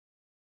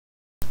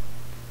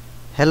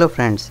Hello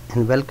friends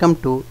and welcome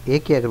to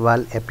A.K.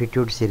 Agarwal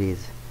Aptitude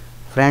Series.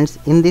 Friends,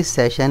 in this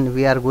session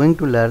we are going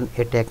to learn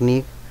a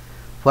technique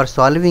for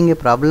solving a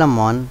problem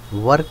on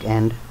work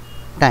and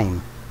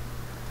time.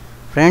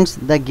 Friends,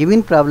 the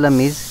given problem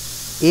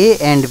is A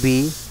and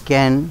B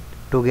can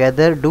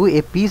together do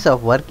a piece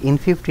of work in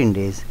 15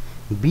 days.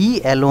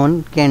 B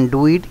alone can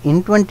do it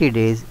in 20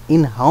 days.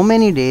 In how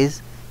many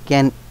days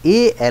can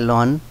A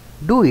alone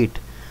do it?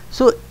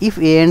 So if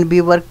A and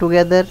B work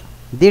together,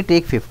 they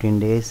take 15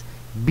 days.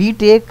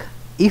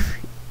 If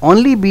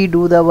only B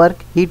do the work,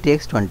 he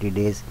takes 20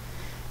 days.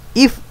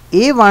 If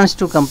A wants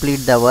to complete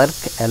the work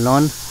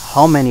alone,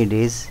 how many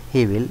days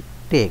he will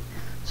take?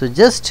 So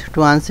just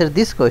to answer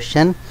this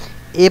question,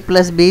 A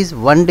plus B is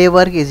 1 day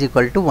work is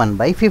equal to 1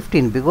 by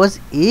 15, because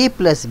A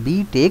plus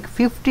B take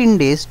 15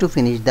 days to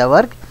finish the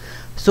work.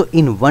 So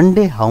in 1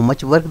 day how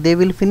much work they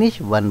will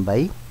finish? 1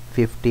 by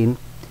 15.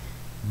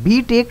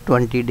 B take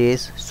 20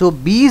 days, so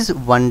B's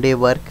 1 day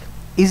work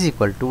is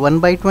equal to 1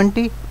 by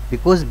 20,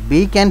 because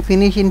B can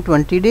finish in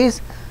 20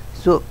 days.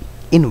 So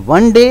in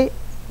 1 day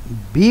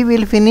B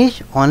will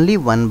finish only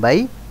 1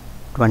 by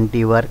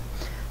 20 work.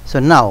 So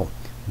now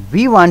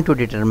we want to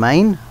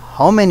determine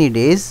how many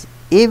days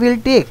A will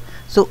take.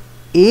 So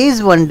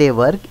A's 1 day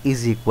work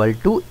is equal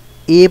to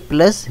A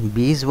plus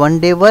B's 1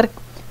 day work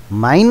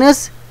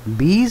minus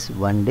B's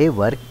 1 day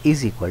work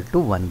is equal to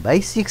 1 by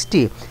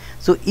 60.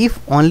 So if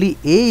only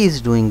A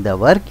is doing the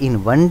work,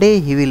 in 1 day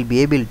he will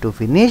be able to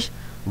finish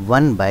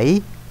 1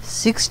 by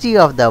 60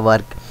 of the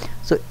work.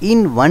 So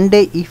in 1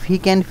 day if he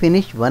can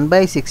finish 1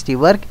 by 60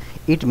 work,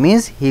 it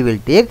means he will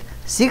take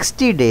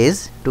 60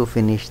 days to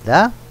finish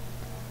the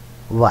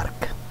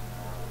work.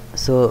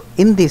 So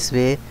in this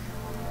way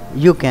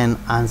you can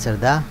answer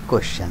the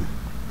question.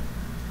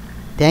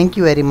 Thank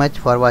you very much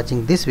for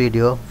watching this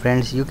video.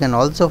 Friends, you can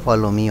also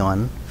follow me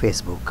on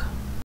Facebook.